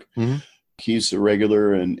Denmark. Mm-hmm. He's a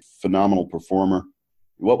regular and phenomenal performer.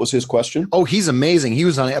 What was his question? Oh, he's amazing. He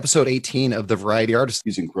was on episode 18 of the Variety Artist.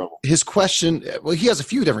 He's incredible. His question, well, he has a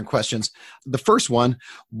few different questions. The first one,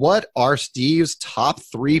 what are Steve's top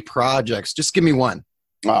 3 projects? Just give me one.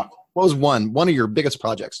 What was one of your biggest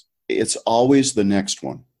projects? It's always the next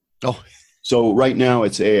one. Oh. So right now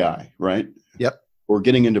it's AI, right? Yep. We're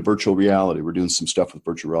getting into virtual reality. We're doing some stuff with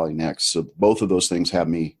virtual reality next. So both of those things have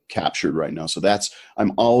me captured right now. So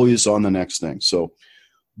I'm always on the next thing. So,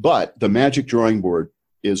 but the Magic Drawing Board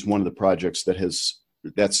is one of the projects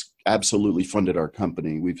that's absolutely funded our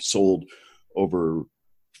company. We've sold over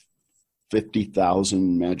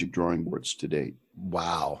 50,000 Magic Drawing Boards to date.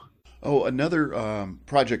 Wow. Oh, another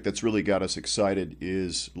project that's really got us excited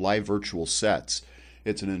is live virtual sets.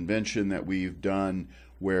 It's an invention that we've done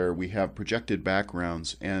where we have projected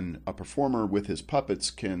backgrounds, and a performer with his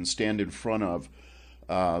puppets can stand in front of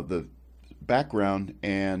the background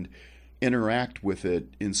and interact with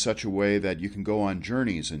it in such a way that you can go on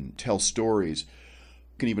journeys and tell stories.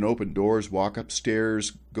 You can even open doors, walk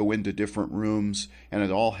upstairs, go into different rooms, and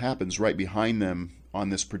it all happens right behind them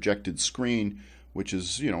on this projected screen, which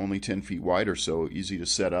is only 10 feet wide or so, easy to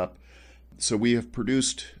set up. So we have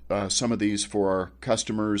produced some of these for our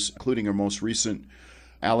customers, including our most recent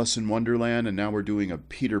Alice in Wonderland, and now we're doing a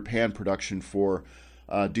Peter Pan production for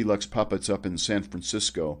Deluxe Puppets up in San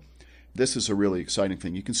Francisco. This is a really exciting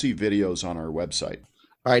thing. You can see videos on our website.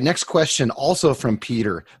 All right, next question, also from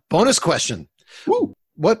Peter. Bonus question. Woo.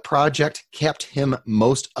 What project kept him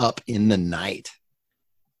most up in the night?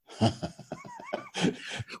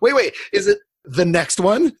 Wait. Is it the next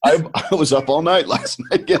one? I was up all night last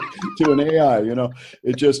night getting to an AI.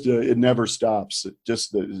 It just it never stops.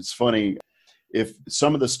 It's funny. If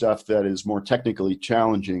some of the stuff that is more technically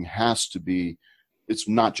challenging has to be, it's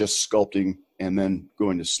not just sculpting and then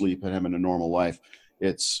going to sleep and having a normal life.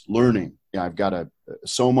 It's learning. I've got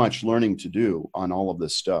so much learning to do on all of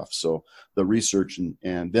this stuff. So the research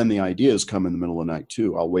and then the ideas come in the middle of the night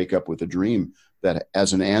too. I'll wake up with a dream that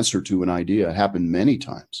as an answer to an idea. It happened many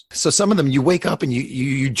times. So some of them you wake up and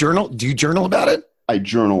you journal. Do you journal about it? I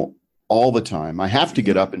journal all the time. I have to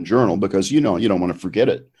get up and journal because you don't want to forget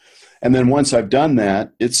it. And then once I've done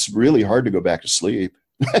that, it's really hard to go back to sleep.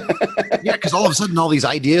 Yeah, because all of a sudden all these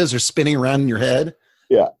ideas are spinning around in your head.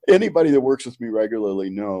 Yeah. Anybody that works with me regularly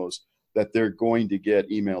knows that they're going to get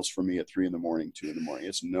emails from me at 3 in the morning, 2 in the morning.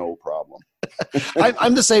 It's no problem.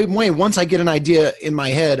 I'm the same way. Once I get an idea in my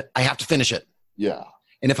head, I have to finish it. Yeah.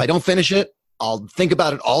 And if I don't finish it, I'll think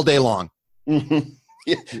about it all day long. Mm-hmm.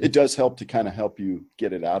 It does help to kind of help you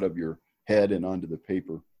get it out of your head and onto the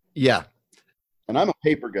paper. Yeah. And I'm a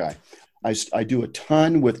paper guy. I do a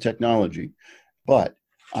ton with technology, but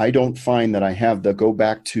I don't find that I have the go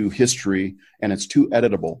back to history, and it's too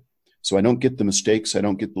editable. So I don't get the mistakes. I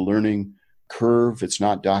don't get the learning curve. It's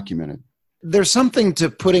not documented. There's something to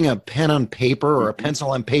putting a pen on paper or a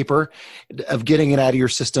pencil on paper, of getting it out of your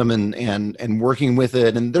system and working with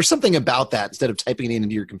it. And there's something about that instead of typing it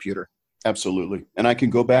into your computer. Absolutely. And I can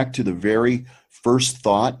go back to the very first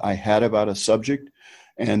thought I had about a subject.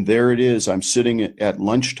 And there it is. I'm sitting at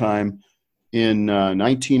lunchtime in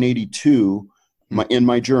 1982 in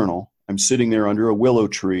my journal. I'm sitting there under a willow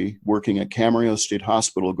tree working at Camarillo State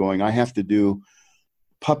Hospital going, I have to do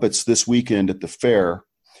puppets this weekend at the fair.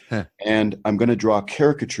 And I'm going to draw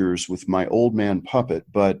caricatures with my old man puppet.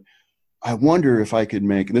 But I wonder if I could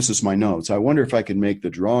make, and this is my notes, I wonder if I could make the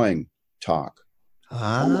drawing talk.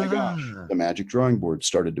 Oh my gosh. The Magic Drawing Board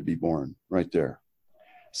started to be born right there.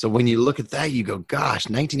 So when you look at that, you go, gosh,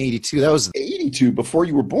 1982, that was 82 before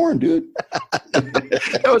you were born, dude.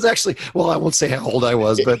 That was actually, well, I won't say how old I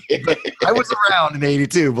was, but I was around in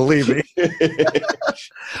 82, believe me. All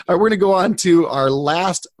right, we're going to go on to our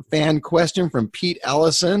last fan question from Pete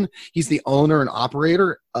Ellison. He's the owner and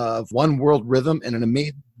operator of One World Rhythm and an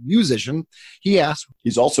amazing musician. He asked,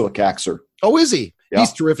 he's also a caxer. Oh, is he? Yeah.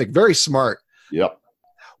 He's terrific, very smart. Yep.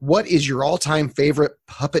 What is your all-time favorite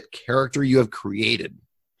puppet character you have created?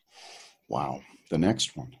 Wow, the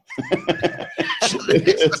next one.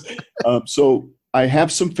 So I have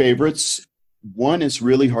some favorites. One is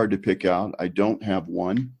really hard to pick out. I don't have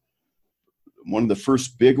one. One of the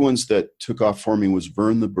first big ones that took off for me was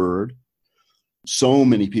Vern the Bird. So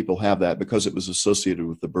many people have that because it was associated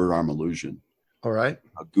with the bird arm illusion. All right.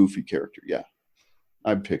 A goofy character, yeah.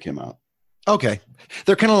 I'd pick him out. Okay.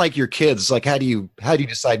 They're kind of like your kids. Like, how do you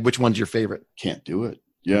decide which one's your favorite? Can't do it.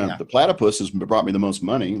 Yeah. The platypus has brought me the most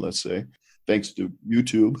money, let's say, thanks to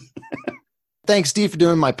YouTube. Thanks, Steve, for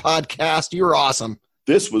doing my podcast. You were awesome.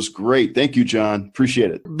 This was great. Thank you, John.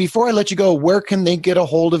 Appreciate it. Before I let you go, where can they get a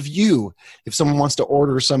hold of you if someone wants to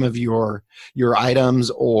order some of your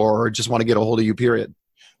items or just want to get a hold of you, period?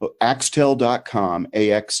 Axtell.com,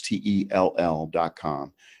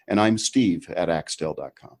 AXTELL.com. And I'm Steve at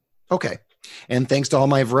Axtell.com. Okay. And thanks to all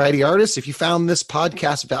my variety artists. If you found this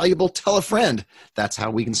podcast valuable, tell a friend. That's how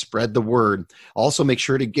we can spread the word. Also, make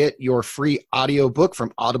sure to get your free audiobook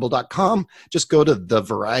from audible.com. Just go to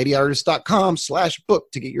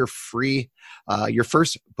thevarietyartist.com/book to get your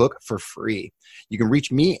first book for free. You can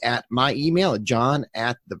reach me at my email at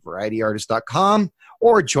john@thevarietyartist.com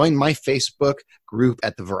or join my Facebook group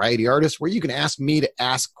at The Variety Artist, where you can ask me to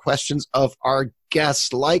ask questions of our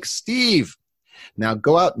guests like Steve. Now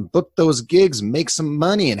go out and book those gigs, make some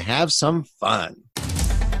money, and have some fun.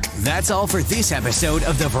 That's all for this episode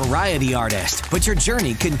of The Variety Artist, but your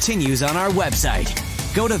journey continues on our website.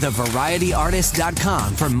 Go to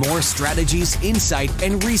thevarietyartist.com for more strategies, insight,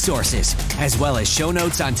 and resources, as well as show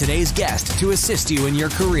notes on today's guest to assist you in your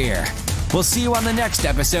career. We'll see you on the next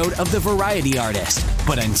episode of The Variety Artist.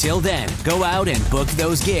 But until then, go out and book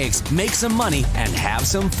those gigs, make some money, and have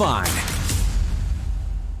some fun.